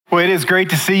Well, it is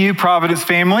great to see you, Providence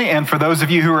family. And for those of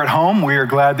you who are at home, we are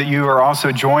glad that you are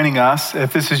also joining us.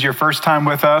 If this is your first time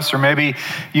with us, or maybe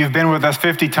you've been with us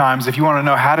 50 times, if you want to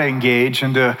know how to engage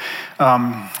and to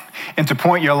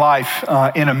point your life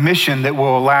in a mission that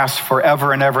will last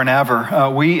forever and ever and ever,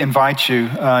 we invite you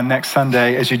next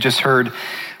Sunday, as you just heard.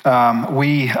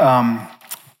 We're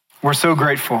so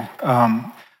grateful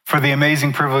for the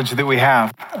amazing privilege that we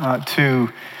have to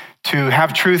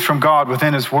have truth from God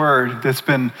within His Word that's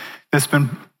been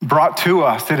brought to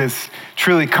us, that has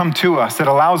truly come to us, that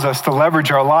allows us to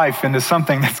leverage our life into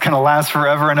something that's going to last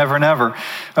forever and ever and ever.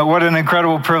 What an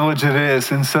incredible privilege it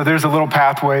is. And so there's a little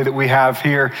pathway that we have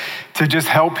here to just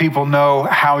help people know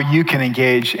how you can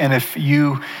engage. And if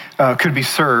you could be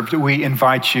served, we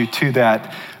invite you to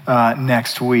that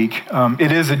next week.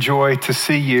 It is a joy to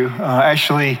see you.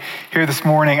 Actually, here this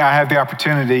morning, I have the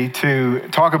opportunity to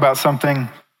talk about something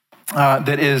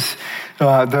that is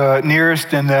the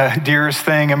nearest and the dearest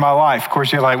thing in my life. Of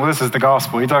course, you're like, well, this is the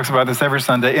gospel. He talks about this every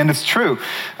Sunday, and it's true.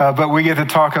 But we get to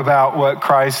talk about what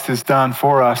Christ has done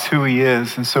for us, who He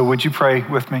is. And so would you pray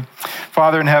with me?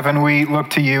 Father in heaven, we look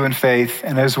to You in faith.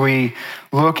 And as we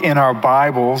look in our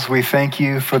Bibles, we thank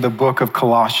You for the book of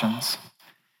Colossians.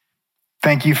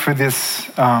 Thank You for this,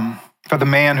 for the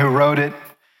man who wrote it,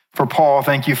 for Paul.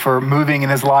 Thank You for moving in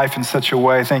his life in such a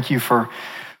way. Thank You for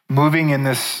moving in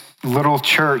this little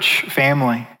church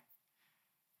family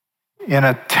in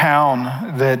a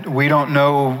town that we don't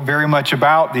know very much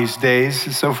about these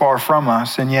days, so far from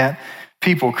us, and yet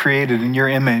people created in Your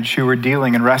image who are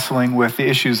dealing and wrestling with the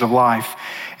issues of life.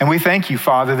 And we thank You,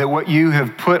 Father, that what You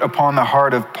have put upon the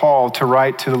heart of Paul to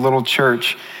write to the little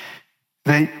church,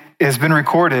 that has been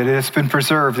recorded, it's been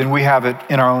preserved, and we have it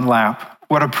in our own lap.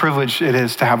 What a privilege it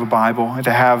is to have a Bible and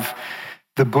to have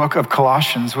the book of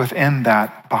Colossians within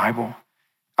that Bible.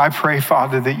 I pray,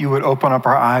 Father, that You would open up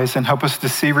our eyes and help us to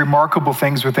see remarkable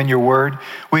things within Your word.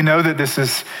 We know that this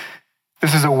is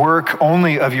a work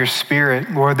only of Your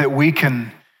Spirit, Lord, that we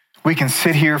can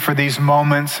sit here for these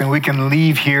moments and we can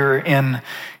leave here in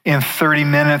 30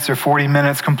 minutes or 40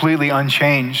 minutes completely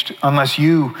unchanged unless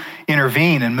You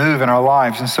intervene and move in our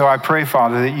lives. And so I pray,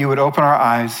 Father, that You would open our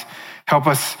eyes, help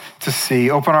us to see,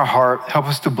 open our heart, help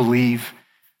us to believe.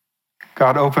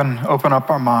 God, open up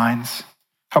our minds,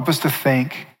 help us to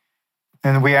think.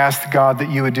 And we ask, God,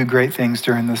 that You would do great things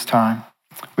during this time.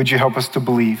 Would You help us to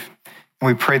believe? And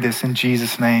we pray this in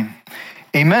Jesus' name.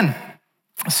 Amen.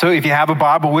 So if you have a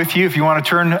Bible with you, if you want to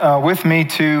turn with me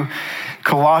to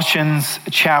Colossians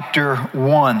chapter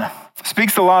 1.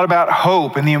 Speaks a lot about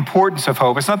hope and the importance of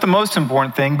hope. It's not the most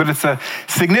important thing, but it's a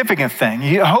significant thing.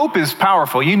 Hope is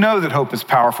powerful. You know that hope is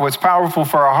powerful. It's powerful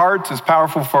for our hearts. It's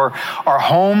powerful for our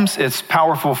homes. It's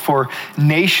powerful for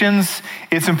nations.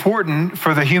 It's important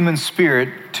for the human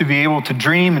spirit to be able to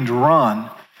dream and to run,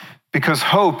 because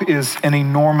hope is an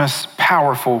enormous,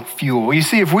 powerful fuel. You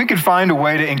see, if we could find a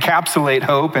way to encapsulate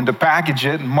hope and to package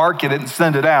it and market it and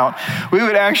send it out, we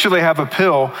would actually have a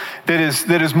pill that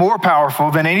is more powerful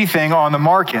than anything on the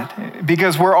market,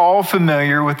 because we're all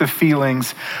familiar with the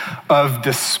feelings of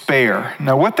despair.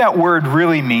 Now, what that word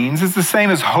really means is the same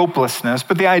as hopelessness,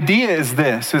 but the idea is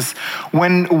this, is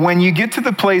when you get to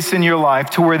the place in your life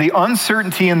to where the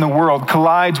uncertainty in the world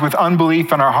collides with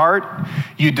unbelief in our heart,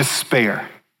 you despair.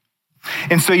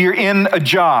 And so you're in a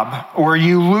job, or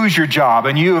you lose your job,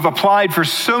 and you have applied for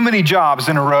so many jobs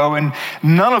in a row and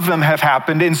none of them have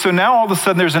happened. And so now all of a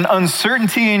sudden there's an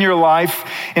uncertainty in your life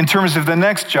in terms of the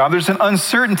next job. There's an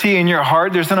uncertainty in your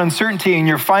heart. There's an uncertainty in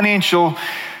your financial,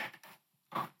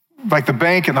 like the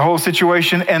bank and the whole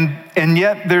situation. And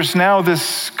yet there's now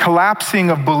this collapsing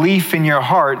of belief in your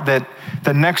heart that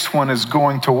the next one is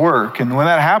going to work. And when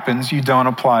that happens, you don't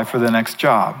apply for the next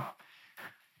job.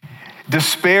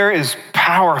 Despair is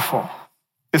powerful.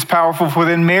 It's powerful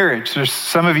within marriage. There's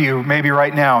some of you maybe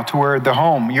right now to where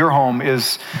your home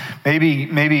is,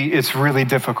 maybe it's really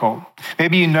difficult.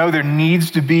 Maybe you know there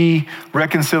needs to be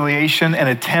reconciliation and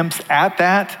attempts at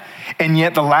that, and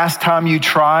yet the last time you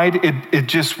tried, it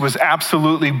just was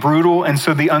absolutely brutal. And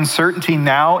so the uncertainty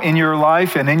now in your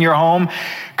life and in your home,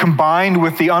 combined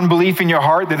with the unbelief in your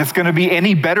heart that it's going to be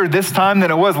any better this time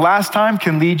than it was last time,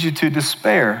 can lead you to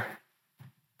despair.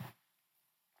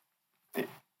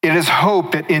 It is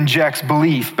hope that injects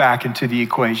belief back into the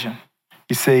equation.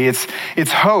 You see, it's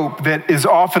hope that is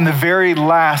often the very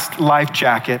last life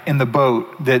jacket in the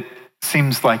boat that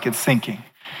seems like it's sinking.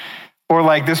 Or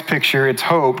like this picture, it's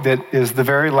hope that is the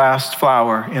very last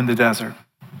flower in the desert.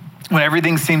 When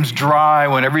everything seems dry,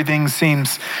 when everything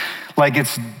seems like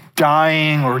it's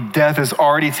dying or death has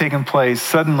already taken place,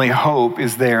 suddenly hope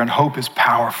is there, and hope is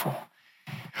powerful.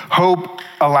 Hope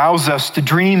allows us to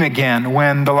dream again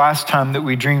when the last time that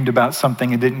we dreamed about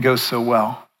something, it didn't go so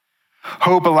well.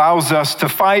 Hope allows us to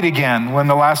fight again when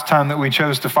the last time that we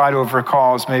chose to fight over a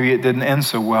cause, maybe it didn't end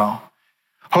so well.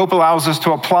 Hope allows us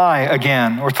to apply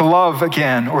again, or to love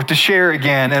again, or to share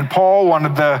again. And Paul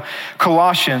wanted the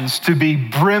Colossians to be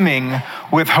brimming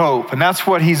with hope. And that's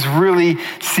what he's really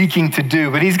seeking to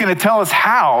do. But he's going to tell us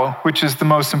how, which is the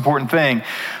most important thing.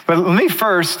 But let me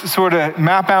first sort of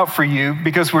map out for you,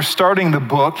 because we're starting the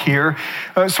book here,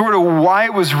 sort of why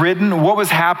it was written, what was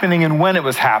happening, and when it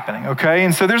was happening, okay?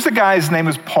 And so there's a guy, his name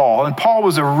is Paul. And Paul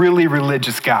was a really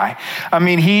religious guy. I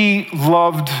mean, he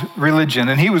loved religion,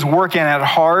 and he was working at it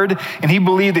hard, and he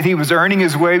believed that he was earning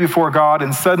his way before God,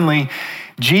 and suddenly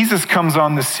Jesus comes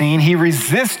on the scene. He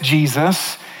resists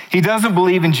Jesus. He doesn't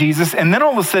believe in Jesus, and then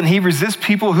all of a sudden he resists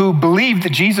people who believe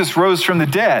that Jesus rose from the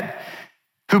dead,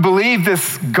 who believe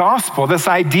this gospel, this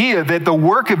idea that the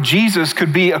work of Jesus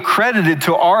could be accredited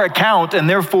to our account, and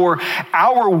therefore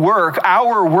our work,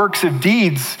 our works of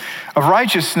deeds of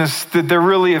righteousness, that they're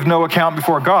really of no account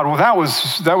before God. Well,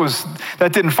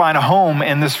 that didn't find a home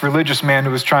in this religious man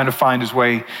who was trying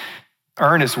to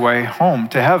earn his way home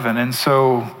to heaven. And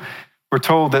so we're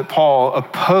told that Paul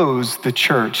opposed the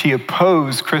church. He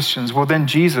opposed Christians. Well, then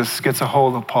Jesus gets a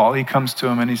hold of Paul. He comes to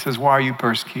him and he says, "Why are you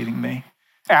persecuting me?"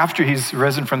 After he's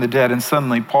risen from the dead, and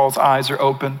suddenly Paul's eyes are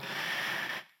open.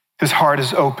 His heart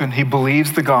is open. He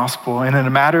believes the gospel. And in a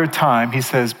matter of time, he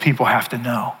says, people have to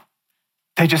know.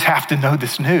 They just have to know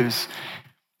this news.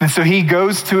 And so he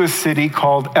goes to a city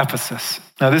called Ephesus.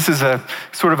 Now, this is a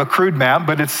sort of a crude map,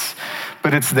 but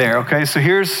it's there, okay? So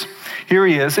here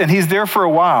he is, and he's there for a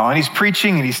while, and he's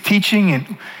preaching, and he's teaching,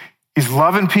 and he's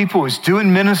loving people, he's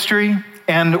doing ministry.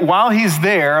 And while he's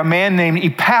there, a man named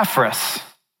Epaphras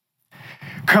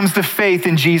comes to faith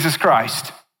in Jesus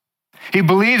Christ. He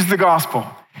believes the gospel.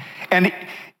 And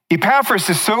Epaphras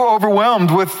is so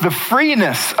overwhelmed with the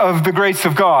freeness of the grace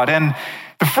of God and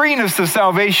the freeness of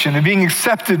salvation and being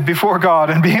accepted before God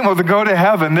and being able to go to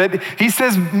heaven that he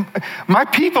says, my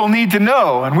people need to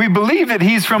know. And we believe that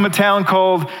he's from a town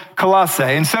called Colossae.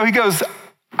 And so he goes,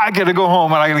 I got to go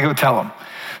home and I got to go tell them.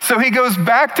 So he goes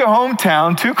back to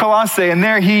hometown, to Colossae, and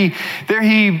there he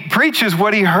preaches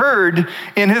what he heard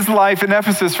in his life in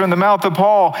Ephesus from the mouth of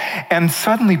Paul. And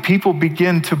suddenly people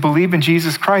begin to believe in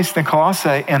Jesus Christ in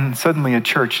Colossae, and suddenly a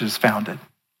church is founded.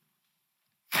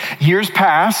 Years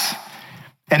pass,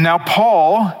 and now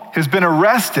Paul has been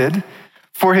arrested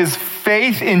for his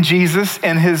faith in Jesus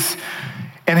and his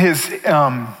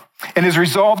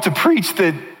resolve to preach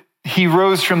that he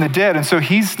rose from the dead. And so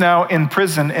he's now in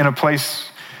prison in a place,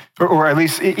 or at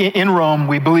least in Rome,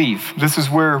 we believe. This is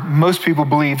where most people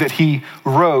believe that he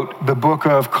wrote the book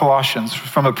of Colossians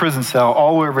from a prison cell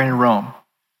all the way over in Rome,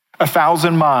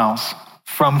 1,000 miles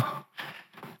from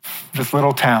this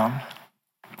little town,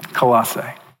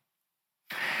 Colossae.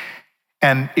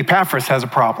 And Epaphras has a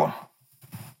problem.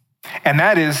 And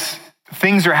that is,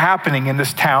 things are happening in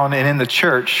this town and in the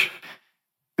church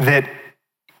that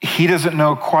he doesn't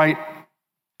know quite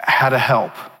how to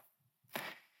help.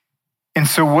 And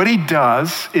so what he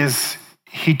does is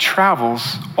he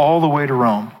travels all the way to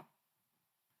Rome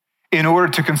in order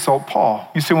to consult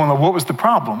Paul. You say, well, what was the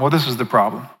problem? Well, this was the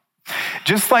problem.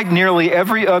 Just like nearly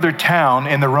every other town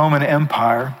in the Roman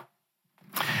Empire,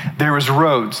 there was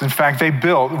roads. In fact,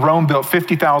 Rome built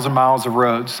 50,000 miles of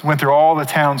roads, went through all the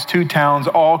towns, 2 towns,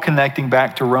 all connecting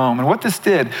back to Rome. And what this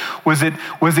did was it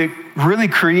really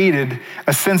created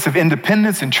a sense of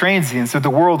independence and transience that the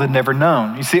world had never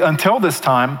known. You see, until this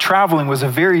time, traveling was a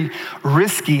very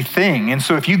risky thing. And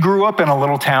so if you grew up in a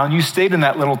little town, you stayed in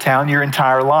that little town your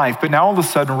entire life. But now all of a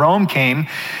sudden, Rome came,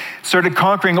 started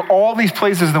conquering all these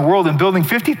places in the world and building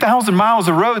 50,000 miles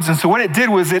of roads. And so what it did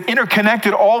was it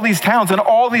interconnected all these towns and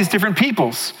all these different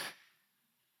peoples.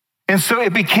 And so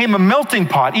it became a melting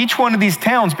pot. Each one of these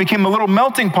towns became a little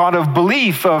melting pot of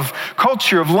belief, of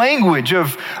culture, of language,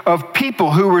 of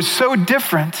people who were so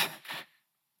different.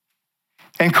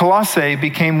 And Colossae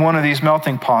became one of these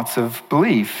melting pots of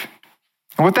belief.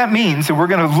 And what that means, and we're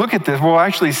going to look at this, we'll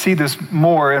actually see this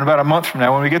more in about a month from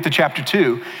now when we get to chapter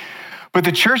 2. But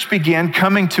the church began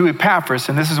coming to Epaphras,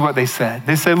 and this is what they said.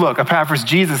 They said, look, Epaphras,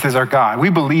 Jesus is our God. We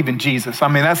believe in Jesus. I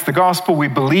mean, that's the gospel. We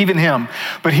believe in him.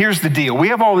 But here's the deal. We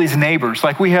have all these neighbors.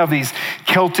 Like we have these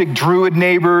Celtic Druid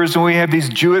neighbors, and we have these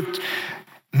Jewish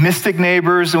mystic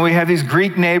neighbors, and we have these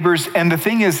Greek neighbors. And the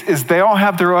thing is they all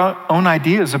have their own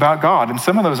ideas about God. And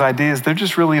some of those ideas, they're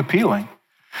just really appealing.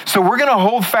 So we're going to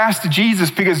hold fast to Jesus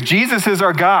because Jesus is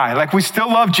our guy. Like, we still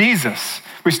love Jesus.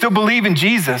 We still believe in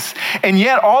Jesus. And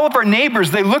yet all of our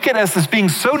neighbors, they look at us as being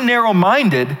so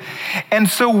narrow-minded. And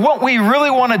so what we really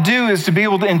want to do is to be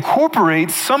able to incorporate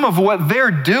some of what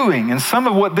they're doing and some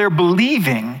of what they're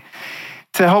believing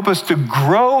to help us to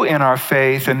grow in our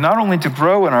faith, and not only to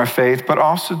grow in our faith, but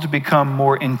also to become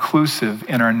more inclusive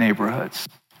in our neighborhoods.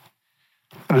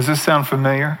 Does this sound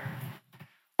familiar?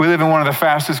 We live in one of the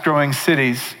fastest growing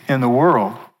cities in the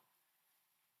world.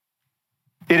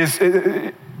 It's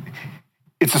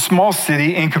a small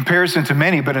city in comparison to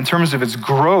many, but in terms of its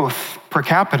growth per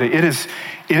capita, it is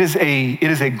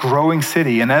a growing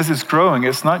city. And as it's growing,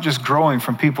 it's not just growing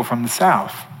from people from the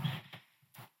South.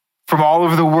 From all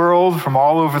over the world, from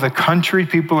all over the country,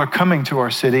 people are coming to our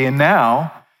city. And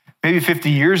now, maybe 50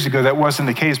 years ago, that wasn't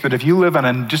the case. But if you live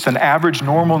in just an average,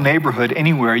 normal neighborhood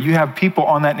anywhere, you have people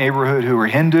on that neighborhood who are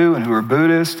Hindu and who are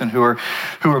Buddhist and who are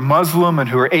Muslim and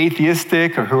who are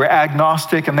atheistic or who are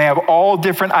agnostic, and they have all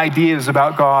different ideas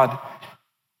about God.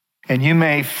 And you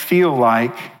may feel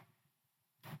like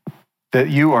that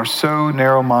you are so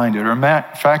narrow-minded, or in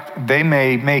fact, they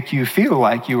may make you feel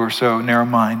like you are so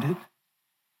narrow-minded.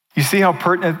 You see how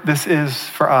pertinent this is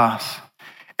for us.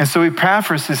 And so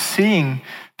Epaphras is seeing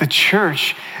the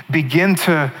church begin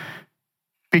to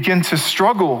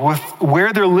struggle with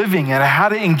where they're living and how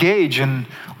to engage and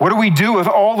what do we do with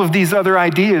all of these other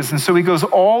ideas. And so he goes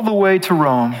all the way to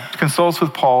Rome, consults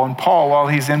with Paul, and Paul, while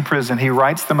he's in prison, he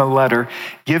writes them a letter,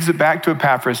 gives it back to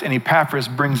Epaphras, and Epaphras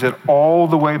brings it all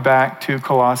the way back to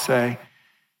Colossae.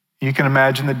 You can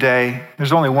imagine the day.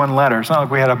 There's only one letter. It's not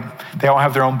like they all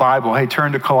have their own Bible. Hey,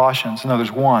 turn to Colossians. No,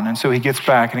 there's one. And so he gets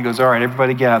back and he goes, all right,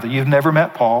 everybody gather. You've never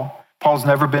met Paul. Paul's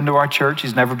never been to our church.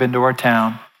 He's never been to our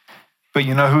town. But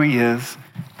you know who he is.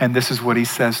 And this is what he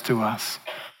says to us.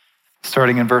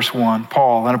 Starting in verse 1,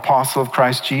 Paul, an apostle of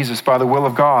Christ Jesus, by the will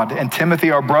of God, and Timothy,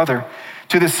 our brother,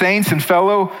 to the saints and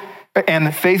fellow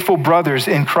and faithful brothers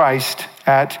in Christ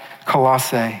at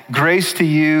Colossae. Grace to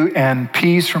you and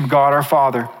peace from God our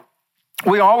Father.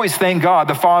 We always thank God,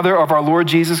 the Father of our Lord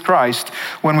Jesus Christ,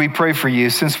 when we pray for you,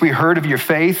 since we heard of your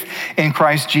faith in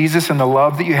Christ Jesus and the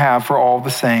love that you have for all the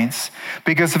saints,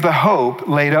 because of the hope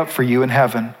laid up for you in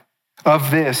heaven. Of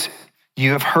this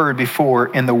you have heard before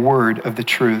in the word of the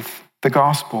truth, the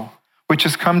gospel, which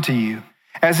has come to you,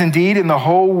 as indeed in the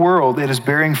whole world it is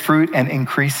bearing fruit and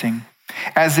increasing,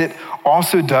 as it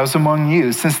also does among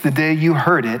you, since the day you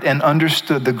heard it and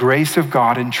understood the grace of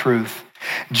God in truth,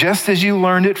 just as you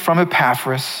learned it from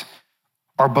Epaphras,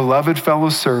 our beloved fellow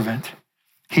servant.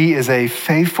 He is a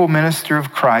faithful minister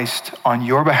of Christ on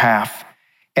your behalf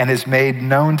and has made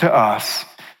known to us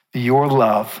your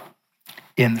love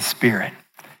in the Spirit.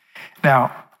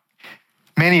 Now,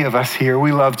 many of us here,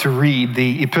 we love to read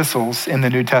the epistles in the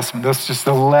New Testament. That's just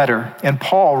a letter. And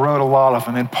Paul wrote a lot of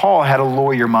them. And Paul had a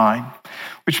lawyer mind,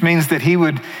 which means that he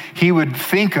would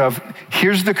think of,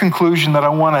 here's the conclusion that I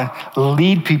want to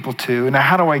lead people to, and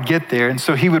how do I get there? And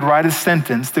so he would write a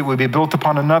sentence that would be built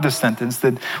upon another sentence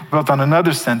that built on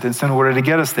another sentence in order to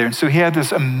get us there. And so he had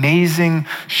this amazing,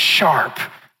 sharp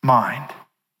mind.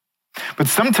 But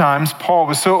sometimes Paul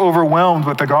was so overwhelmed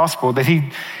with the gospel that he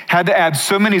had to add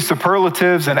so many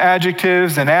superlatives and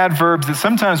adjectives and adverbs that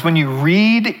sometimes when you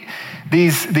read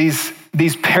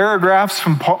these paragraphs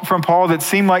from Paul that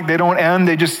seem like they don't end,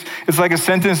 it's like a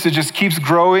sentence that just keeps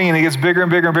growing and it gets bigger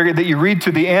and bigger and bigger, that you read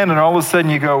to the end and all of a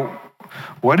sudden you go,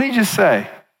 what did he just say?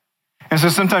 And so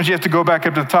sometimes you have to go back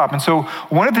up to the top. And so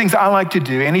one of the things I like to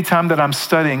do anytime that I'm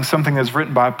studying something that's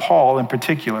written by Paul in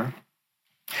particular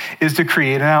is to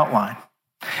create an outline.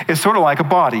 It's sort of like a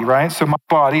body, right? So my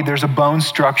body, there's a bone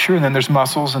structure and then there's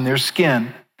muscles and there's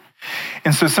skin.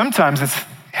 And so sometimes it's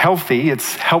healthy,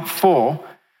 it's helpful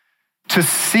to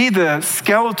see the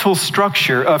skeletal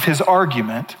structure of his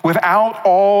argument without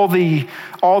all the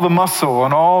muscle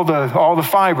and all the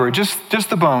fiber, just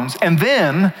the bones. And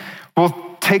then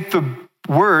we'll take the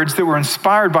words that were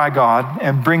inspired by God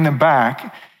and bring them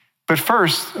back. But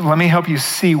first, let me help you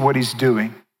see what he's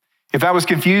doing. If that was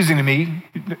confusing to me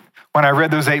when I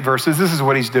read those 8 verses, this is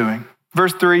what he's doing.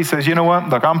 Verse 3 says, you know what?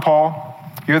 Look, I'm Paul,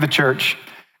 you're the church,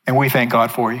 and we thank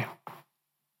God for you.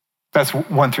 That's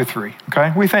 1 through 3,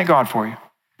 okay? We thank God for you.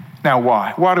 Now,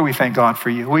 why? Why do we thank God for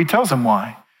you? Well, he tells them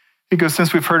why. He goes,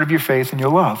 since we've heard of your faith and your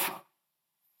love.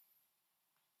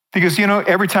 Because,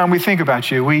 every time we think about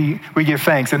you, we give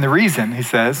thanks. And the reason, he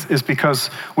says, is because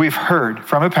we've heard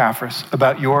from Epaphras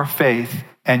about your faith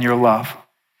and your love.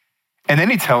 And then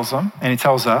he tells them, and he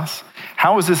tells us,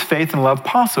 how is this faith and love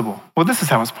possible? Well, this is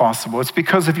how it's possible. It's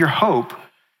because of your hope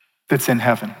that's in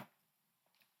heaven.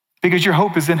 Because your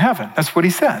hope is in heaven. That's what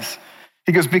he says.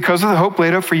 He goes, because of the hope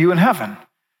laid up for you in heaven.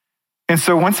 And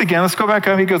so once again, let's go back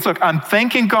up. He goes, look, I'm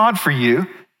thanking God for you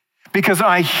because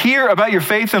I hear about your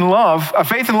faith and love, a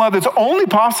faith and love that's only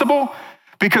possible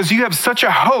because you have such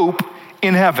a hope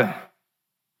in heaven.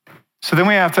 So then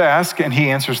we have to ask, and he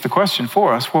answers the question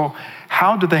for us, well,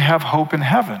 how do they have hope in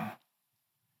heaven?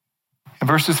 In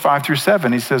verses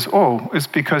 5-7, he says, oh, it's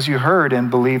because you heard and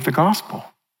believed the gospel.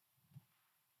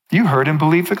 You heard and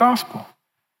believed the gospel.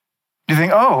 You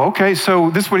think, oh, okay, so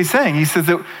this is what he's saying. He says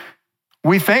that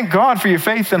we thank God for your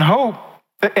faith and hope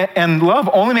and love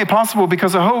only made possible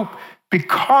because of hope,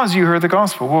 because you heard the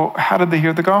gospel. Well, how did they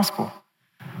hear the gospel?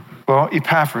 Well,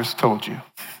 Epaphras told you.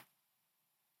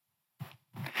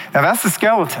 Now that's the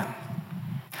skeleton.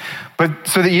 But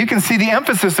so that you can see the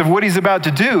emphasis of what he's about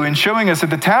to do in showing us that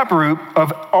the taproot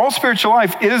of all spiritual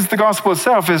life is the gospel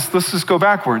itself, is let's just go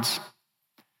backwards.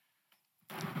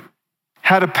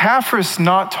 Had Epaphras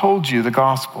not told you the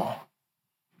gospel,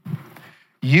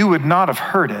 you would not have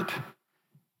heard it,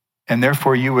 and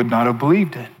therefore you would not have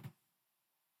believed it.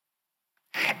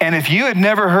 And if you had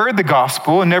never heard the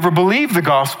gospel and never believed the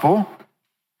gospel,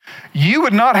 you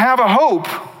would not have a hope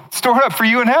stored up for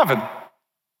you in heaven.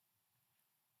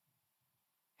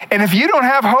 And if you don't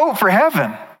have hope for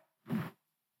heaven,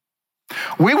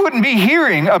 we wouldn't be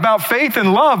hearing about faith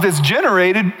and love that's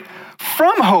generated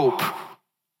from hope.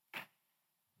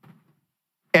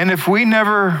 And if we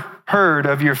never heard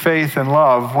of your faith and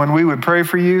love when we would pray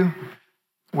for you,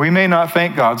 we may not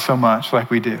thank God so much like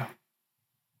we do.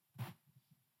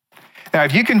 Now,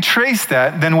 if you can trace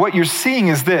that, then what you're seeing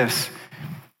is this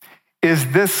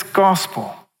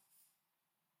gospel.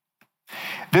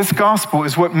 This gospel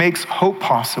is what makes hope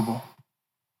possible.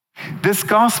 This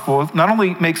gospel not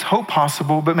only makes hope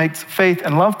possible, but makes faith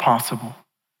and love possible.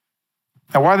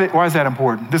 Now, why is that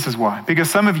important? This is why. Because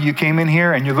some of you came in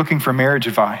here and you're looking for marriage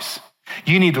advice.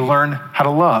 You need to learn how to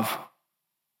love.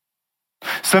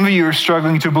 Some of you are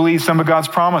struggling to believe some of God's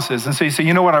promises. And so you say,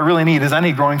 you know what I really need is I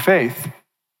need growing faith.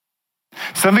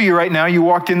 Some of you right now, you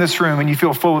walked in this room and you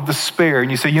feel full of despair. And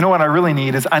you say, you know what I really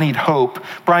need is I need hope.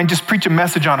 Brian, just preach a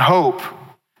message on hope.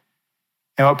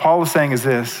 And what Paul is saying is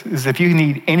this, is if you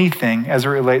need anything as it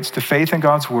relates to faith in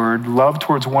God's word, love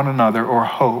towards one another, or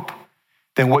hope,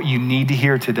 then what you need to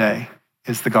hear today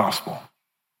is the gospel.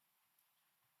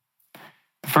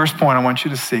 The first point I want you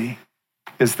to see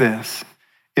is this,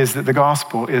 is that the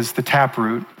gospel is the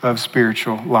taproot of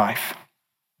spiritual life.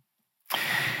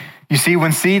 You see,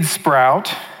 when seeds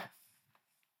sprout,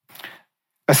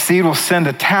 a seed will send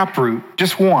a taproot,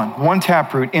 just one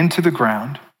taproot into the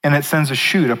ground, and it sends a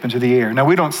shoot up into the air. Now,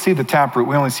 we don't see the taproot,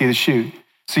 we only see the shoot.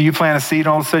 So you plant a seed, and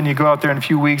all of a sudden you go out there in a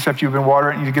few weeks after you've been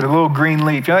watering it, and you get a little green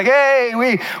leaf. You're like,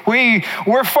 hey,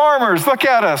 we're farmers. Look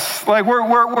at us. Like,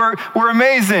 we're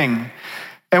amazing.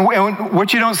 And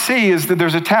what you don't see is that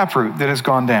there's a taproot that has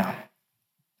gone down.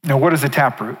 Now, what is a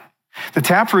taproot? The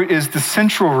taproot is the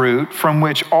central root from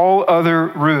which all other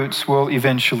roots will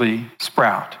eventually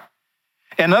sprout.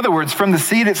 In other words, from the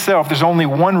seed itself, there's only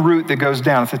one root that goes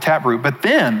down. It's a taproot. But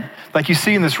then, like you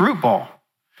see in this root ball,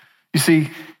 you see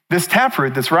this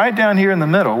taproot that's right down here in the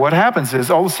middle. What happens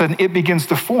is all of a sudden it begins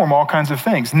to form all kinds of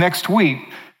things. Next week,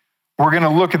 we're going to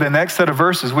look at the next set of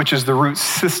verses, which is the root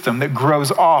system that grows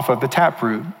off of the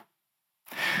taproot.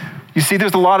 You see,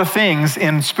 there's a lot of things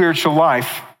in spiritual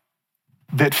life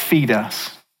that feed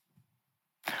us.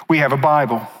 We have a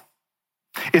Bible.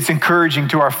 It's encouraging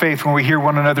to our faith when we hear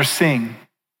one another sing.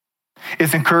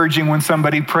 It's encouraging when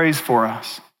somebody prays for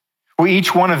us. Well,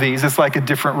 each one of these is like a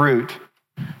different root.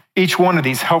 Each one of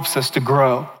these helps us to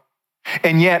grow.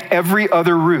 And yet every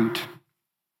other root,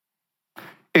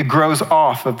 it grows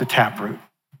off of the taproot,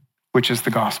 which is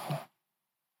the gospel.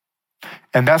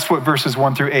 And that's what verses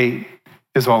 1-8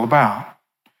 is all about,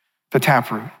 the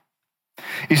taproot.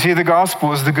 You see, the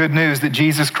gospel is the good news that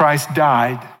Jesus Christ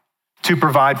died to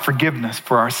provide forgiveness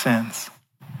for our sins.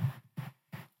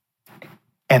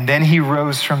 And then he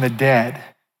rose from the dead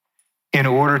in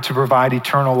order to provide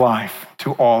eternal life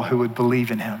to all who would believe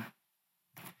in him.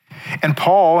 And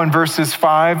Paul, in verses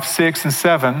 5, 6, and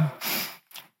 7,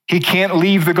 he can't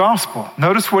leave the gospel.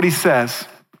 Notice what he says.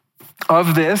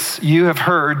 Of this you have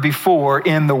heard before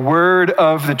in the word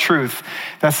of the truth.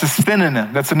 That's a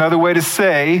synonym. That's another way to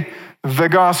say the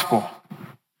gospel,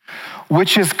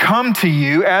 which has come to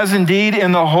you, as indeed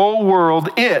in the whole world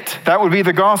that would be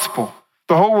the gospel.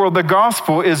 The whole world, the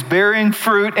gospel is bearing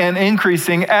fruit and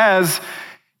increasing as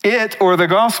it, or the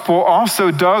gospel,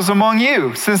 also does among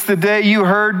you, since the day you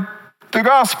heard the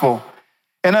gospel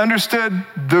and understood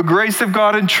the grace of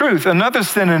God in truth, another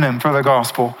synonym for the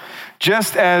gospel,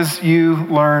 just as you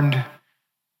learned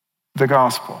the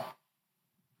gospel.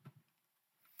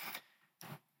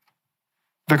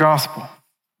 the gospel.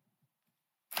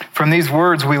 From these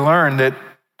words, we learn that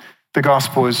the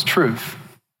gospel is truth.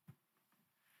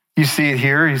 You see it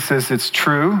here. He says it's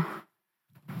true.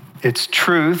 It's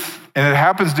truth. And it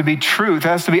happens to be truth. It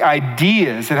has to be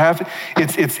ideas.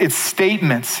 It's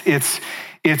statements.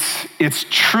 It's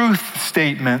truth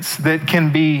statements that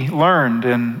can be learned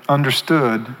and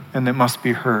understood and that must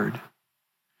be heard.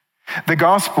 The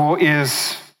gospel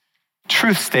is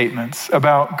truth statements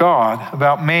about God,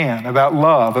 about man, about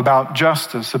love, about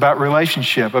justice, about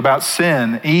relationship, about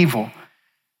sin, evil,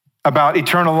 about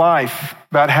eternal life,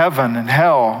 about heaven and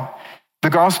hell. The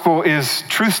gospel is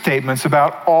truth statements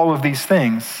about all of these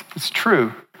things. It's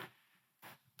true.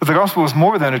 But the gospel is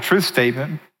more than a truth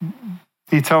statement.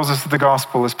 He tells us that the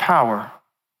gospel is power.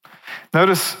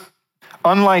 Notice,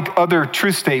 unlike other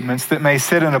truth statements that may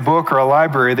sit in a book or a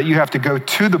library, that you have to go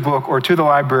to the book or to the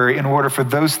library in order for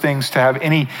those things to have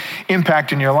any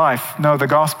impact in your life. No, the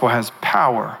gospel has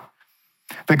power.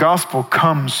 The gospel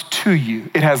comes to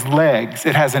you. It has legs.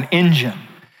 It has an engine.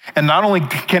 And not only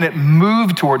can it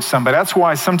move towards somebody, that's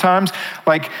why sometimes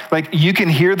like you can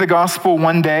hear the gospel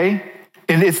one day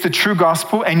and it's the true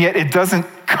gospel, and yet it doesn't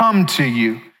come to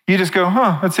you. You just go,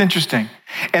 that's interesting.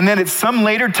 And then at some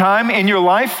later time in your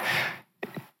life,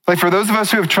 like for those of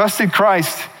us who have trusted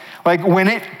Christ, like when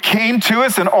it came to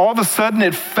us and all of a sudden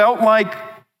it felt like,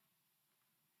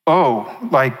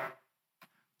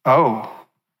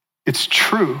 it's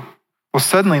true. Well,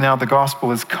 suddenly now the gospel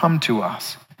has come to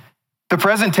us. The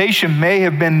presentation may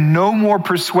have been no more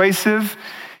persuasive.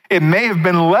 It may have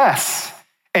been less.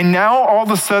 And now all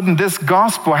of a sudden this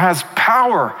gospel has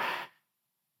power.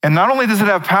 And not only does it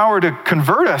have power to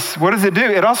convert us, what does it do?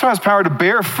 It also has power to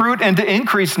bear fruit and to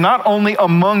increase not only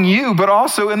among you, but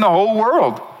also in the whole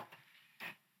world.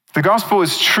 The gospel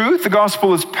is truth. The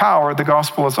gospel is power. The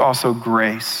gospel is also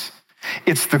grace.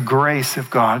 It's the grace of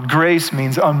God. Grace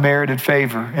means unmerited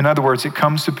favor. In other words, it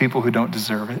comes to people who don't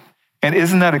deserve it. And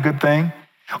isn't that a good thing?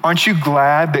 Aren't you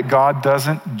glad that God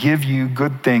doesn't give you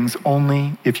good things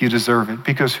only if you deserve it?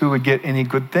 Because who would get any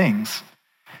good things?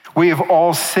 We have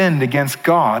all sinned against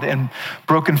God and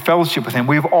broken fellowship with him.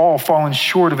 We have all fallen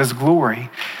short of his glory.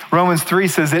 Romans 3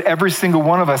 says that every single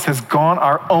one of us has gone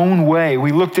our own way.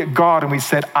 We looked at God and we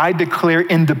said, I declare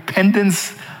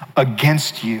independence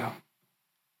against you.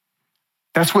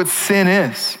 That's what sin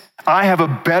is. I have a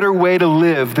better way to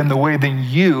live than the way that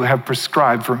you have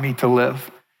prescribed for me to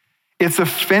live. It's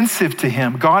offensive to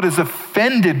him. God is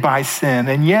offended by sin,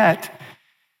 and yet,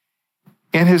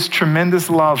 in his tremendous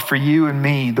love for you and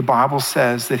me, the Bible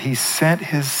says that he sent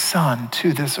his son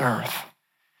to this earth,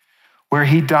 where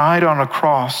he died on a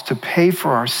cross to pay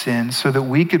for our sins so that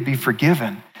we could be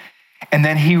forgiven. And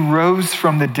then he rose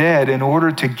from the dead in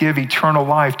order to give eternal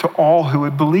life to all who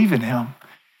would believe in him.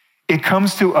 It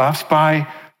comes to us by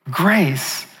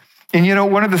grace. And you know,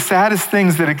 one of the saddest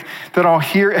things that I'll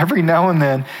hear every now and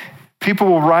then, people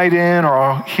will write in or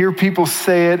I'll hear people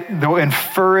say it, they'll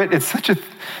infer it. It's such a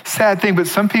sad thing, but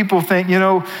some people think,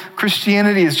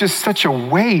 Christianity is just such a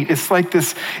weight. It's like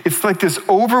this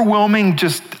overwhelming,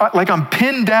 just like I'm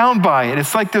pinned down by it.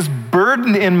 It's like this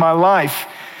burden in my life.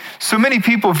 So many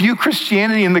people view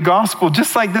Christianity and the gospel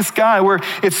just like this guy, where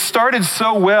it started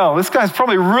so well. This guy's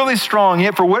probably really strong,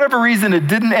 yet for whatever reason, it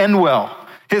didn't end well.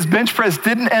 His bench press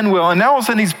didn't end well, and now all of a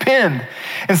sudden he's pinned.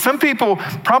 And some people,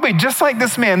 probably just like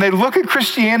this man, they look at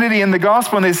Christianity and the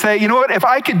gospel and they say, you know what, if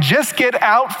I could just get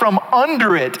out from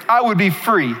under it, I would be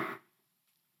free.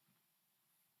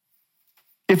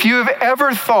 If you have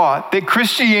ever thought that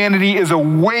Christianity is a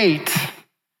weight,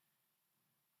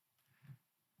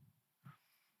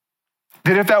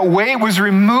 that if that weight was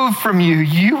removed from you,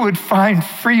 you would find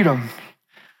freedom,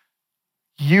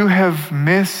 you have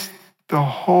missed the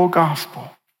whole gospel.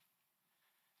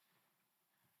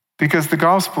 Because the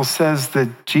gospel says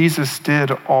that Jesus did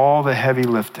all the heavy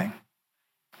lifting.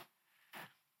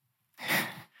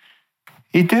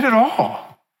 He did it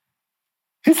all.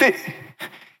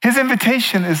 His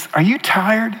invitation is, are you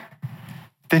tired?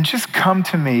 Then just come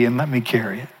to me and let me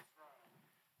carry it.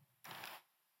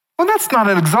 Well, that's not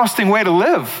an exhausting way to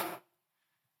live.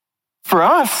 For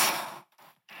us,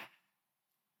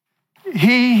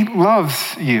 he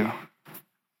loves you.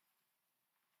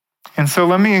 And so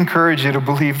let me encourage you to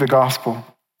believe the gospel,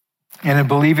 and in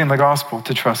believing the gospel,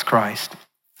 to trust Christ.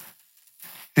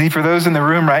 See, for those in the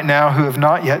room right now who have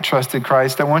not yet trusted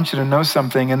Christ, I want you to know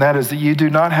something, and that is that you do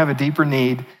not have a deeper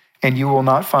need, and you will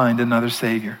not find another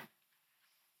Savior.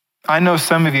 I know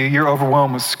some of you, you're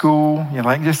overwhelmed with school. You're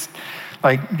like, just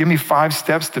like, give me 5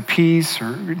 steps to peace,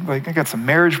 or like, I got some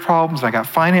marriage problems, I got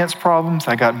finance problems,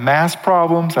 I got mass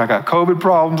problems, I got COVID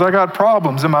problems, I got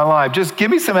problems in my life. Just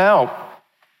give me some help.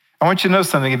 I want you to know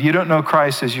something. If you don't know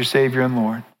Christ as your Savior and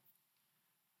Lord,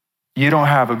 you don't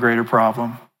have a greater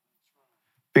problem,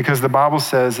 because the Bible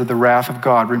says that the wrath of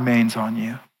God remains on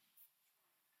you.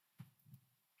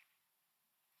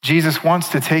 Jesus wants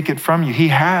to take it from you. He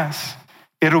has.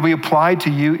 It'll be applied to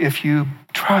you if you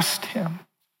trust him.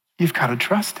 You've got to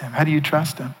trust him. How do you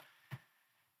trust him?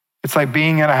 It's like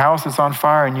being in a house that's on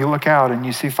fire and you look out and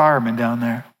you see firemen down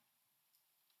there.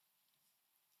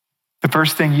 The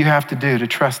first thing you have to do to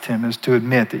trust him is to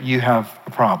admit that you have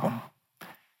a problem,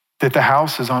 that the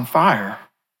house is on fire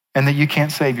and that you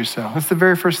can't save yourself. That's the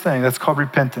very first thing. That's called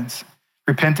repentance.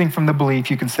 Repenting from the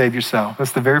belief you can save yourself.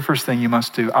 That's the very first thing you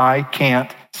must do. I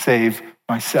can't save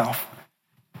myself.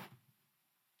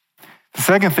 The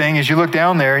second thing is you look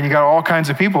down there and you got all kinds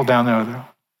of people down there, though,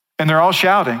 and they're all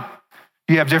shouting.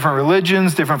 You have different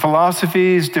religions, different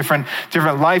philosophies, different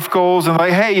life goals, and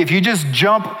like, hey, if you just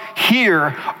jump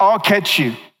here, I'll catch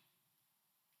you.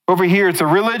 Over here, it's a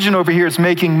religion. Over here, it's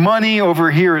making money. Over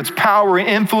here, it's power,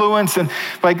 influence, and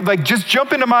like just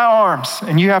jump into my arms.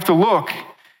 And you have to look.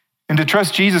 And to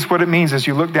trust Jesus, what it means is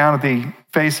you look down at the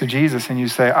face of Jesus and you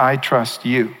say, I trust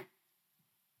you.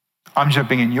 I'm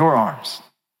jumping in your arms.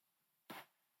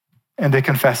 And to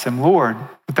confess him, Lord,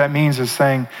 what that means is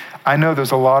saying, I know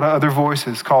there's a lot of other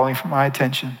voices calling for my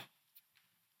attention,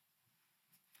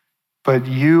 but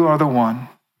you are the one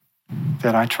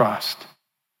that I trust.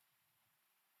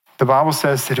 The Bible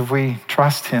says that if we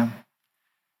trust him,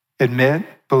 admit,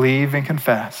 believe, and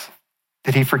confess,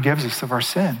 that he forgives us of our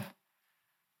sin.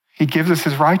 He gives us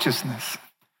his righteousness,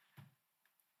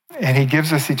 and he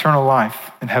gives us eternal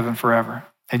life in heaven forever.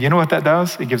 And you know what that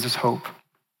does? It gives us hope.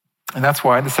 And that's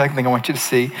why the second thing I want you to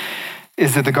see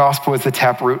is that the gospel is the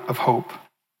taproot of hope.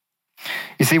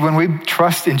 You see, when we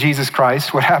trust in Jesus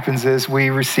Christ, what happens is we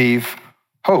receive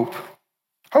hope.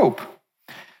 Hope.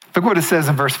 Look what it says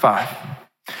in verse 5.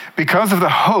 Because of the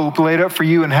hope laid up for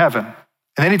you in heaven.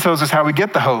 And then he tells us how we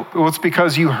get the hope. Well, it's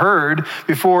because you heard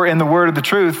before in the word of the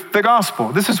truth, the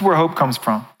gospel. This is where hope comes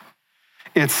from.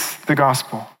 It's the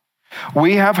gospel.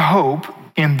 We have hope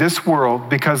in this world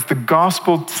because the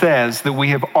gospel says that we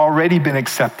have already been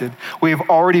accepted. We have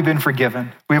already been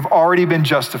forgiven. We have already been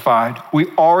justified. We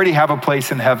already have a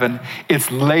place in heaven.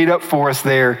 It's laid up for us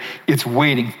there. It's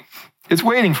waiting. It's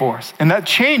waiting for us. And that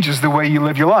changes the way you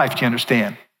live your life. Do you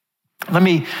understand? Let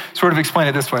me sort of explain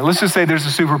it this way. Let's just say there's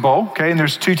a Super Bowl, okay? And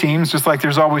there's two teams, just like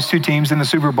there's always two teams in the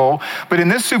Super Bowl. But in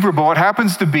this Super Bowl, it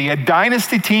happens to be a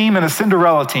dynasty team and a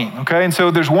Cinderella team, okay? And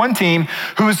so there's one team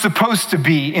who is supposed to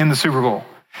be in the Super Bowl.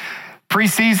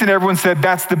 Preseason, everyone said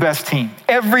that's the best team.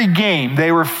 Every game,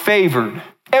 they were favored.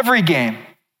 Every game.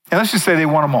 And let's just say they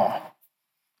won them all.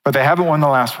 But they haven't won the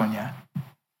last one yet.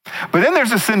 But then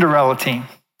there's a Cinderella team.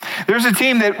 There's a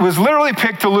team that was literally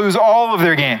picked to lose all of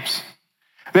their games.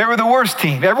 They were the worst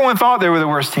team. Everyone thought they were the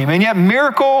worst team. And yet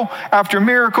miracle after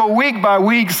miracle, week by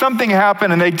week, something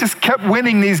happened and they just kept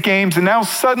winning these games. And now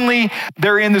suddenly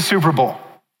they're in the Super Bowl.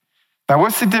 Now,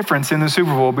 what's the difference in the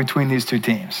Super Bowl between these two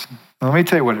teams? Let me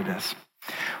tell you what it is.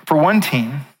 For one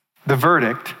team, the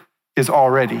verdict is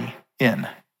already in.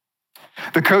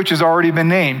 The coach has already been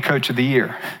named Coach of the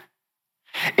Year.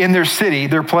 In their city,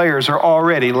 their players are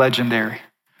already legendary.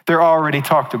 They're already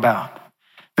talked about.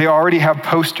 They already have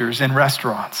posters in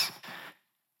restaurants.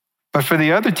 But for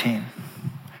the other team,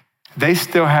 they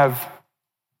still have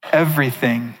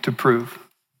everything to prove.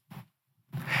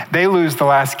 They lose the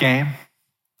last game,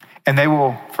 and they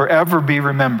will forever be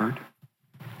remembered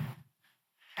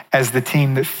as the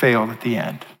team that failed at the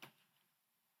end.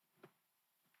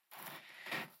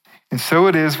 And so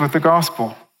it is with the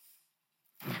gospel.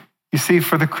 You see,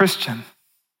 for the Christian,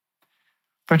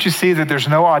 don't you see that there's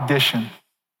no audition?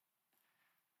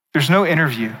 There's no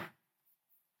interview.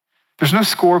 There's no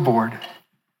scoreboard.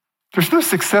 There's no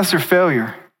success or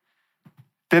failure.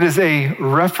 That is a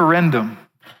referendum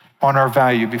on our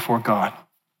value before God.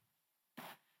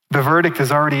 The verdict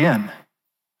is already in.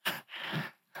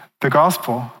 The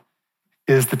gospel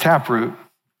is the taproot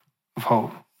of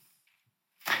hope.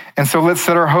 And so let's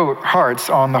set our hearts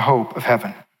on the hope of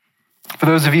heaven. For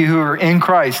those of you who are in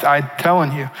Christ, I'm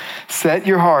telling you, set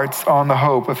your hearts on the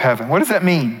hope of heaven. What does that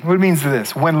mean? What it means is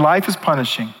this: when life is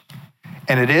punishing,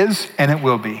 and it is, and it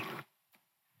will be,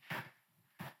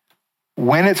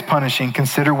 when it's punishing,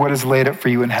 consider what is laid up for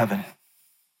you in heaven.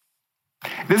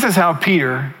 This is how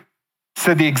Peter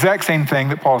said the exact same thing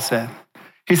that Paul said.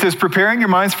 He says, preparing your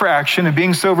minds for action and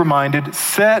being sober-minded,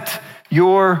 set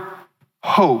your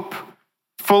hope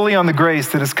fully on the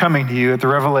grace that is coming to you at the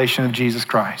revelation of Jesus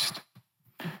Christ.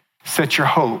 Set your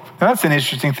hope. Now, that's an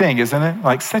interesting thing, isn't it?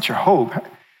 Like, set your hope.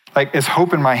 Like, is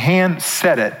hope in my hand?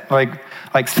 Set it. I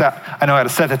know how to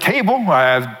set the table. I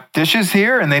have dishes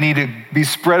here and they need to be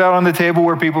spread out on the table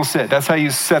where people sit. That's how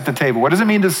you set the table. What does it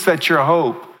mean to set your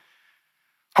hope?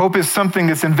 Hope is something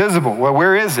that's invisible. Well,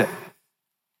 where is it?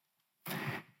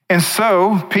 And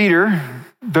so Peter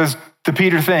does the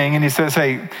Peter thing and he says,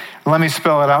 hey, let me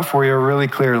spell it out for you really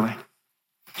clearly.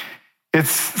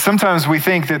 Sometimes we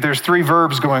think that there's 3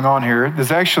 verbs going on here.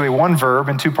 There's actually 1 verb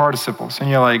and 2 participles. And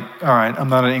you're like, all right, I'm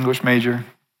not an English major.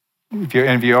 If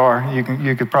you are,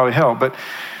 you could probably help.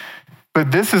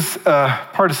 But this is a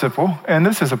participle and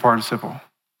this is a participle.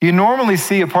 You normally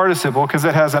see a participle because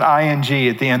it has an ing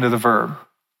at the end of the verb.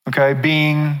 Okay,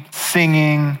 being,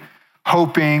 singing,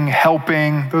 hoping,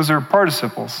 helping, those are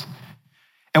participles.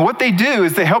 And what they do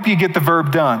is they help you get the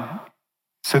verb done.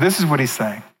 So this is what he's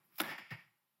saying.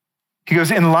 He goes,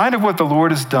 in light of what the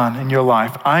Lord has done in your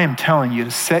life, I am telling you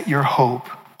to set your hope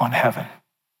on heaven.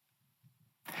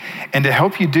 And to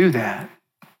help you do that,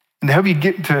 and to help you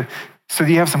so that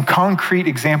you have some concrete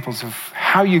examples of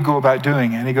how you go about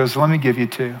doing it. He goes, let me give you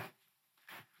 2.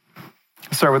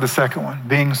 Let's start with the second one,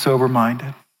 being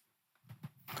sober-minded.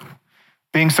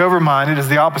 Being sober-minded is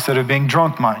the opposite of being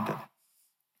drunk-minded,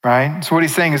 right? So what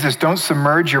he's saying is this, don't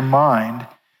submerge your mind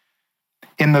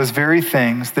in those very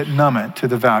things that numb it to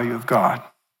the value of God.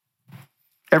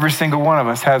 Every single one of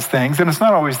us has things, and it's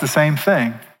not always the same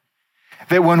thing,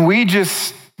 that when we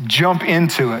just jump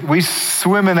into it, we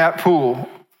swim in that pool,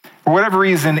 for whatever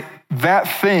reason, that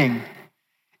thing,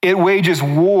 it wages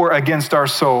war against our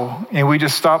soul, and we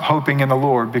just stop hoping in the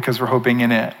Lord because we're hoping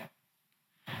in it.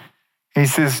 He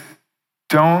says,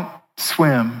 don't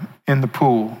swim in the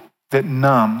pool that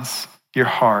numbs your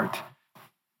heart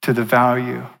to the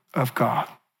value of God.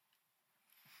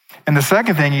 And the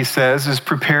second thing he says is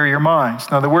prepare your minds.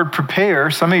 Now the word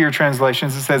prepare, some of your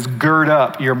translations, it says gird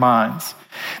up your minds.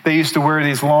 They used to wear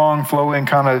these long flowing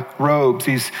kind of robes,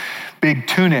 these big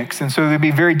tunics. And so they'd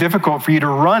be very difficult for you to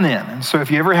run in. And so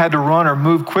if you ever had to run or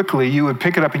move quickly, you would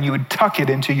pick it up and you would tuck it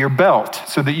into your belt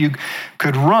so that you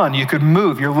could run, you could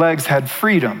move, your legs had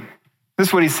freedom. This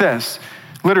is what he says.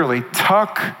 Literally,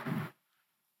 tuck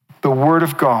the word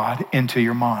of God into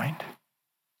your mind.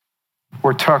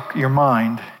 Or tuck your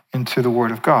mind into the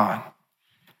word of God.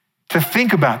 To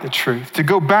think about the truth, to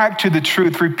go back to the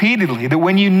truth repeatedly, that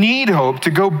when you need hope,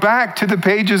 to go back to the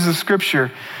pages of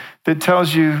Scripture that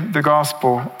tells you the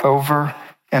gospel over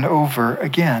and over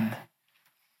again.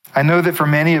 I know that for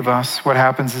many of us, what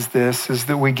happens is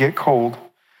that we get cold.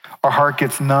 Our heart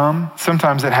gets numb.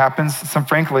 Sometimes it happens.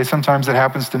 Frankly, sometimes it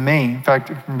happens to me. In fact,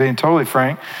 if I'm being totally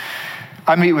frank,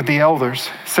 I meet with the elders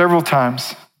several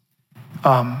times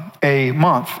a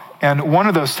month. And one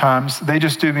of those times, they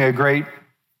just do me a great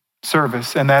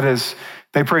service, and that is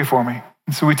they pray for me.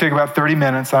 And so we take about 30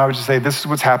 minutes, and I would just say, this is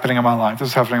what's happening in my life. This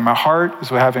is happening in my heart. This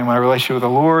is what's happening in my relationship with the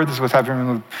Lord. This is what's happening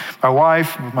with my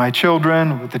wife, with my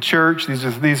children, with the church.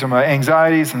 These are my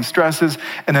anxieties and stresses.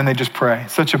 And then they just pray.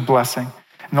 Such a blessing.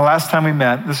 And the last time we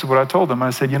met, this is what I told them.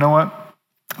 I said, you know what?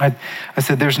 I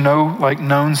said, there's no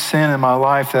known sin in my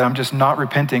life that I'm just not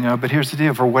repenting of. But here's the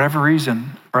deal. For whatever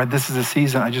reason, or this is a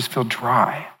season, I just feel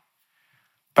dry.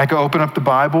 I could open up the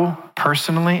Bible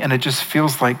personally, and it just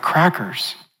feels like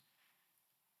crackers.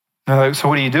 And they're like, so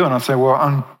what are you doing? I'll say,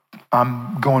 well,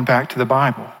 I'm going back to the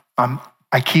Bible.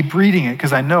 I keep reading it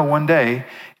because I know one day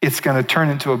it's going to turn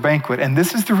into a banquet. And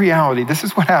this is the reality. This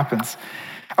is what happens.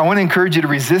 I want to encourage you to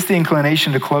resist the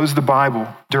inclination to close the Bible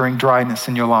during dryness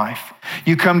in your life.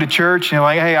 You come to church and you're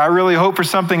like, hey, I really hope for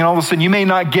something, and all of a sudden you may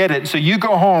not get it. So you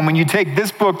go home and you take this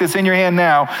book that's in your hand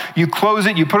now, you close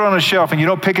it, you put it on a shelf, and you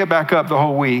don't pick it back up the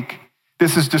whole week.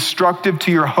 This is destructive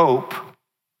to your hope.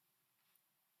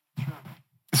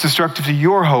 It's destructive to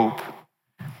your hope.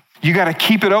 You got to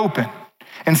keep it open.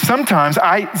 And sometimes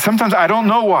I don't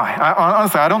know why.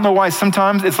 Honestly, I don't know why.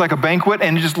 Sometimes it's like a banquet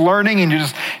and you're just learning and you're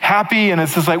just happy and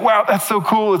it's just like, wow, that's so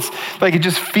cool. It's like it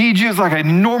just feeds you. It's like an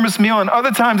enormous meal. And other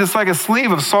times it's like a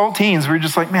sleeve of saltines where you're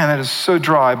just like, man, that is so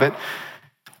dry. But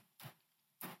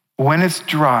when it's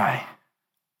dry,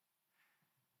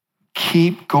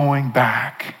 keep going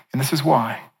back. And this is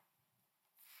why.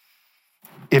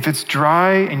 If it's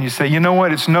dry and you say, you know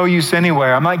what, it's no use anyway,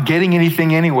 I'm not getting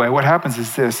anything anyway, what happens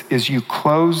is you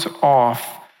close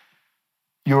off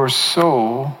your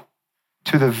soul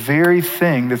to the very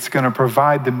thing that's going to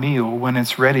provide the meal when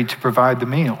it's ready to provide the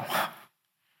meal.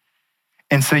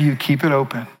 And so you keep it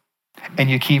open and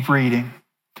you keep reading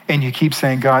and you keep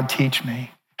saying, God, teach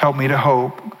me, help me to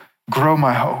hope, grow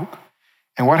my hope.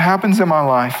 And what happens in my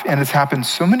life, and it's happened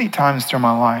so many times through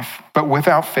my life, but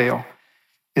without fail,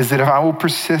 is that if I will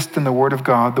persist in the word of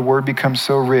God, the word becomes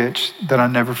so rich that I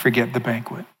never forget the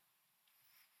banquet.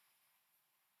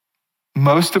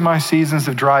 Most of my seasons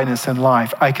of dryness in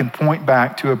life, I can point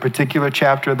back to a particular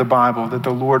chapter of the Bible that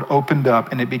the Lord opened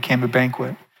up and it became a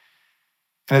banquet.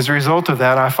 And as a result of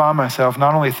that, I find myself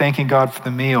not only thanking God for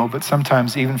the meal, but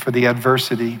sometimes even for the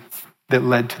adversity that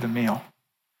led to the meal.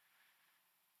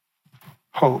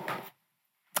 Hope.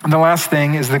 And the last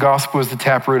thing is the gospel is the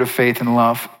taproot of faith and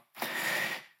love.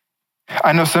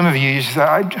 I know some of you just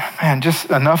say, just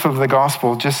enough of the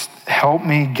gospel. Just help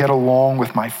me get along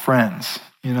with my friends,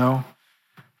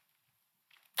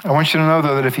 I want you to know,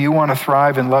 though, that if you want to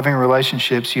thrive in loving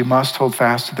relationships, you must hold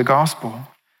fast to the gospel.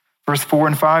 Verse 4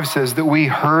 and 5 says that we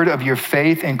heard of your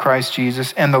faith in Christ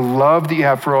Jesus and the love that you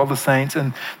have for all the saints.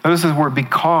 And notice the word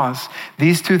because.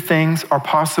 These two things are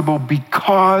possible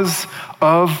because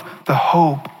of the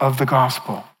hope of the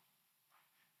gospel.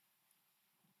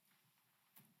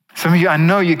 Some of you, I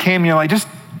know you came and you're like, just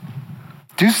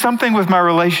do something with my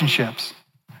relationships.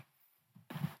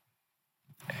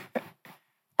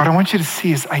 What I want you to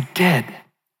see is I did.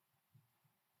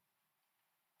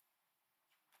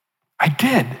 I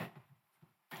did.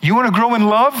 You want to grow in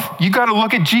love? You got to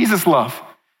look at Jesus' love.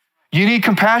 You need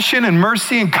compassion and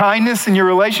mercy and kindness in your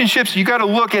relationships? You got to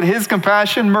look at his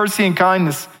compassion, mercy, and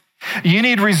kindness. You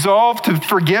need resolve to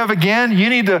forgive again.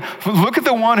 You need to look at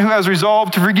the one who has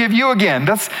resolved to forgive you again.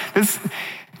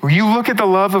 When you look at the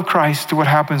love of Christ, what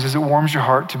happens is it warms your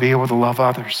heart to be able to love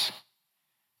others.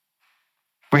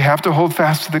 We have to hold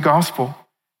fast to the gospel.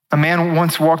 A man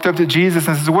once walked up to Jesus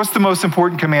and says, what's the most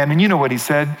important command? And you know what he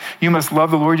said. You must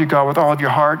love the Lord your God with all of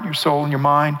your heart, your soul, and your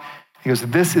mind. He goes,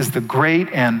 this is the great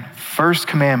and first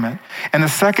commandment. And the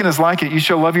second is like it. You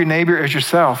shall love your neighbor as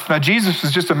yourself. Now, Jesus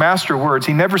was just a master of words.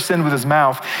 He never sinned with his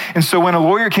mouth. And so when a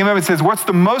lawyer came up and says, what's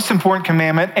the most important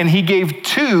commandment? And he gave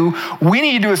two, we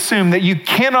need to assume that you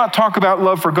cannot talk about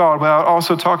love for God without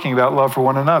also talking about love for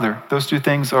one another. Those two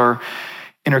things are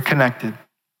interconnected.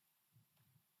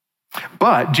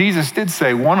 But Jesus did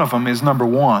say one of them is number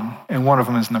one and one of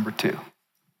them is number two.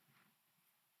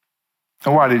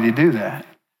 And why did he do that?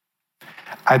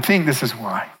 I think this is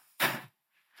why.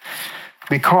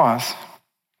 Because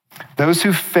those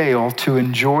who fail to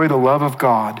enjoy the love of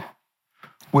God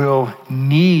will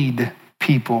need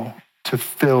people to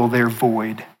fill their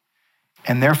void.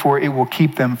 And therefore, it will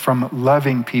keep them from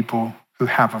loving people who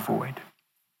have a void.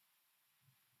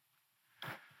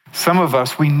 Some of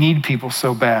us, we need people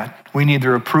so bad. We need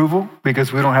their approval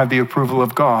because we don't have the approval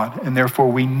of God, and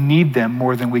therefore we need them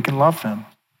more than we can love them.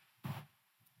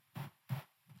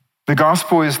 The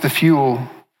gospel is the fuel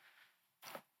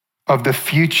of the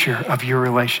future of your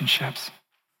relationships.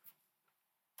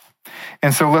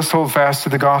 And so let's hold fast to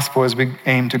the gospel as we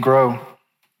aim to grow.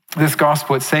 This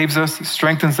gospel, it saves us, it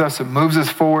strengthens us, it moves us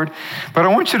forward. But I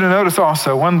want you to notice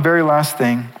also one very last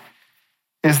thing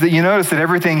is that you notice that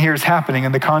everything here is happening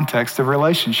in the context of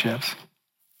relationships.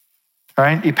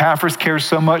 Right? Epaphras cares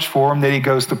so much for him that he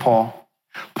goes to Paul.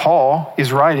 Paul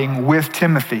is writing with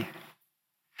Timothy.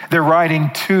 They're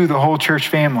writing to the whole church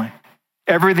family.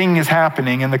 Everything is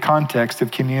happening in the context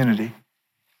of community.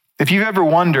 If you've ever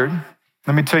wondered,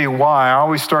 let me tell you why. I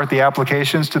always start the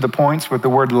applications to the points with the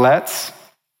word let's,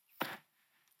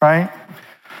 right?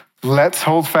 Let's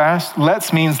hold fast.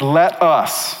 Let's means let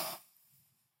us.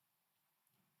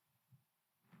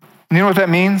 You know what that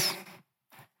means?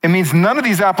 It means none of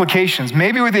these applications,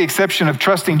 maybe with the exception of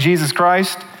trusting Jesus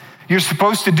Christ, you're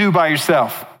supposed to do by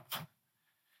yourself.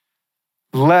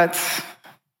 Let's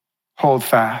hold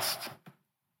fast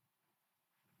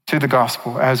to the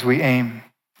gospel as we aim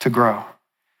to grow.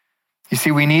 You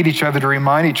see, we need each other to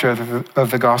remind each other of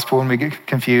the gospel when we get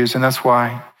confused, and that's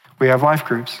why we have life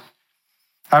groups.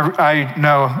 I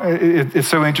know it's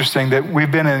so interesting that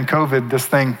we've been in COVID, this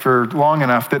thing, for long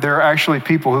enough that there are actually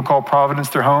people who call Providence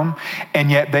their home, and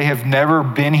yet they have never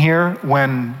been here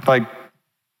when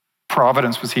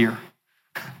Providence was here,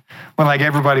 when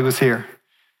everybody was here.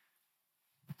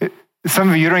 Some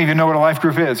of you don't even know what a life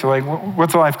group is. You're like,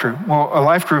 what's a life group? Well, a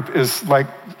life group is like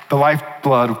the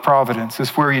lifeblood of Providence.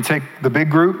 It's where you take the big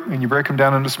group and you break them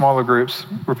down into smaller groups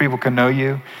where people can know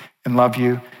you and love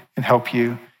you and help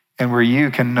you, and where you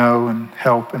can know and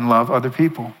help and love other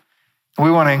people.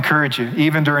 We want to encourage you,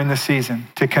 even during this season,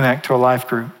 to connect to a life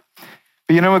group.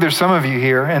 But you know what? There's some of you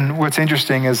here, and what's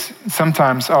interesting is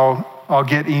sometimes I'll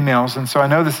get emails, and so I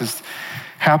know this is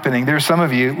happening. There's some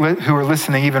of you who are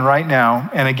listening even right now,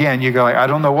 and again, you go I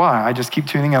don't know why. I just keep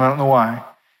tuning in. I don't know why.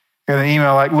 You get an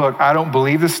email look, I don't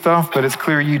believe this stuff, but it's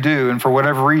clear you do, and for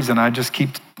whatever reason, I just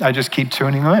keep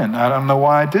tuning in. I don't know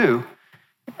why I do.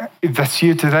 If that's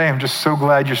you today, I'm just so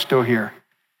glad you're still here.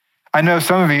 I know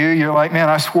some of you, you're like, man,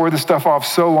 I swore this stuff off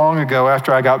so long ago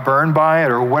after I got burned by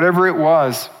it or whatever it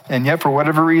was. And yet for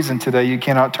whatever reason today, you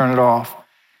cannot turn it off.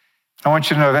 I want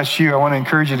you to know that's you. I want to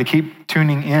encourage you to keep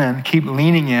tuning in, keep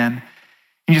leaning in.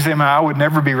 You say, man, I would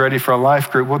never be ready for a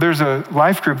life group. Well, there's a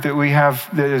life group that we have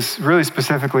that is really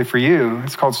specifically for you.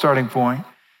 It's called Starting Point.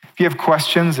 If you have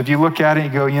questions, if you look at it, you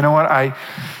go, you know what,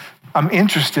 I'm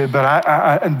interested,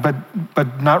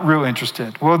 but not real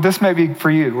interested. Well, this may be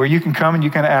for you, where you can come and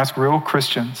you can ask real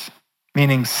Christians,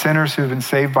 meaning sinners who have been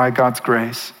saved by God's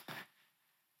grace.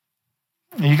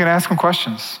 You can ask them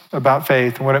questions about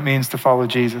faith and what it means to follow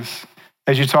Jesus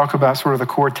as you talk about sort of the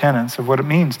core tenets of what it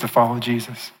means to follow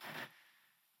Jesus.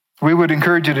 We would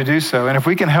encourage you to do so. And if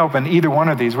we can help in either one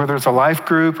of these, whether it's a life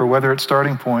group or whether it's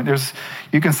Starting Point,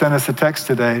 you can send us a text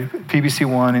today,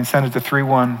 PBC1, and send it to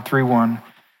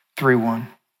 313131.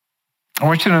 I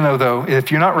want you to know, though, if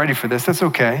you're not ready for this, that's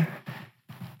okay.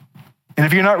 And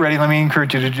if you're not ready, let me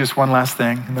encourage you to do just one last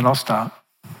thing, and then I'll stop.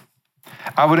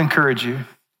 I would encourage you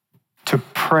to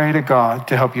pray to God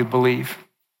to help you believe.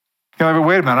 You're like,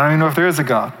 wait a minute, I don't even know if there is a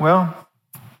God. Well,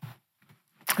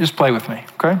 just play with me,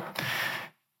 okay?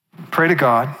 Pray to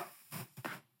God.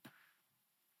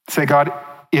 Say, God,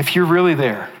 if you're really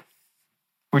there,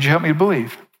 would you help me to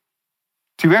believe?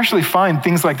 So we actually find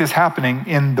things like this happening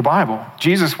in the Bible.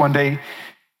 Jesus, one day,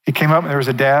 he came up and there was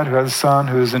a dad who had a son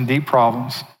who was in deep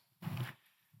problems.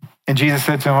 And Jesus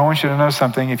said to him, I want you to know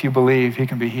something. If you believe, he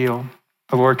can be healed.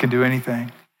 The Lord can do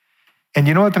anything. And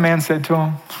you know what the man said to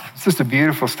him? It's just a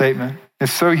beautiful statement.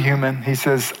 It's so human. He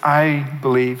says, I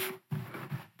believe.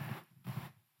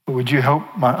 But would you help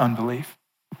my unbelief?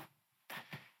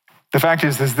 The fact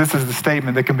is this is the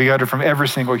statement that can be uttered from every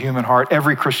single human heart,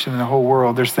 every Christian in the whole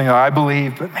world. There's things, I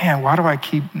believe, but man, why do I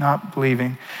keep not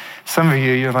believing? Some of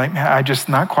you, you're like, man, I'm just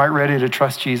not quite ready to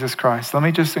trust Jesus Christ. Let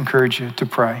me just encourage you to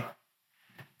pray.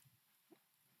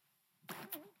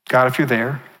 God, if you're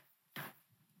there,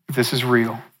 if this is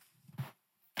real,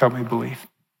 help me believe.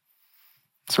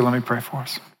 So let me pray for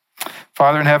us.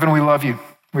 Father in heaven, we love you.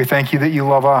 We thank you that you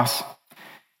love us.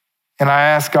 And I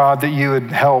ask, God, that you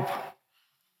would help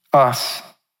us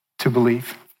to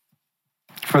believe.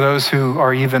 For those who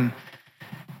are even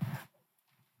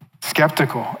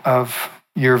skeptical of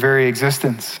your very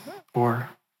existence or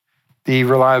the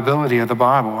reliability of the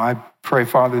Bible, I pray,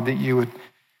 Father, that you would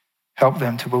help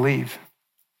them to believe.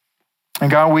 And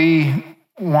God, we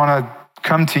want to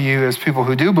come to you as people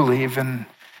who do believe and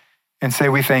say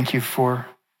we thank you for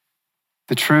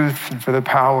the truth and for the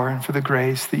power and for the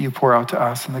grace that you pour out to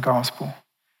us in the gospel.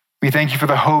 We thank you for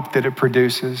the hope that it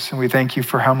produces, and we thank you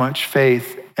for how much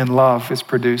faith and love is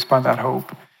produced by that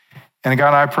hope. And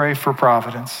God, I pray for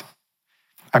providence.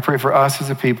 I pray for us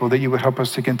as a people that you would help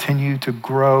us to continue to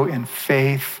grow in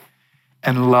faith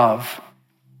and love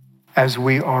as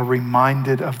we are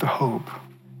reminded of the hope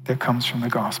that comes from the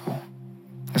gospel.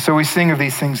 And so we sing of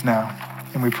these things now,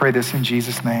 and we pray this in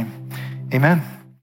Jesus' name. Amen.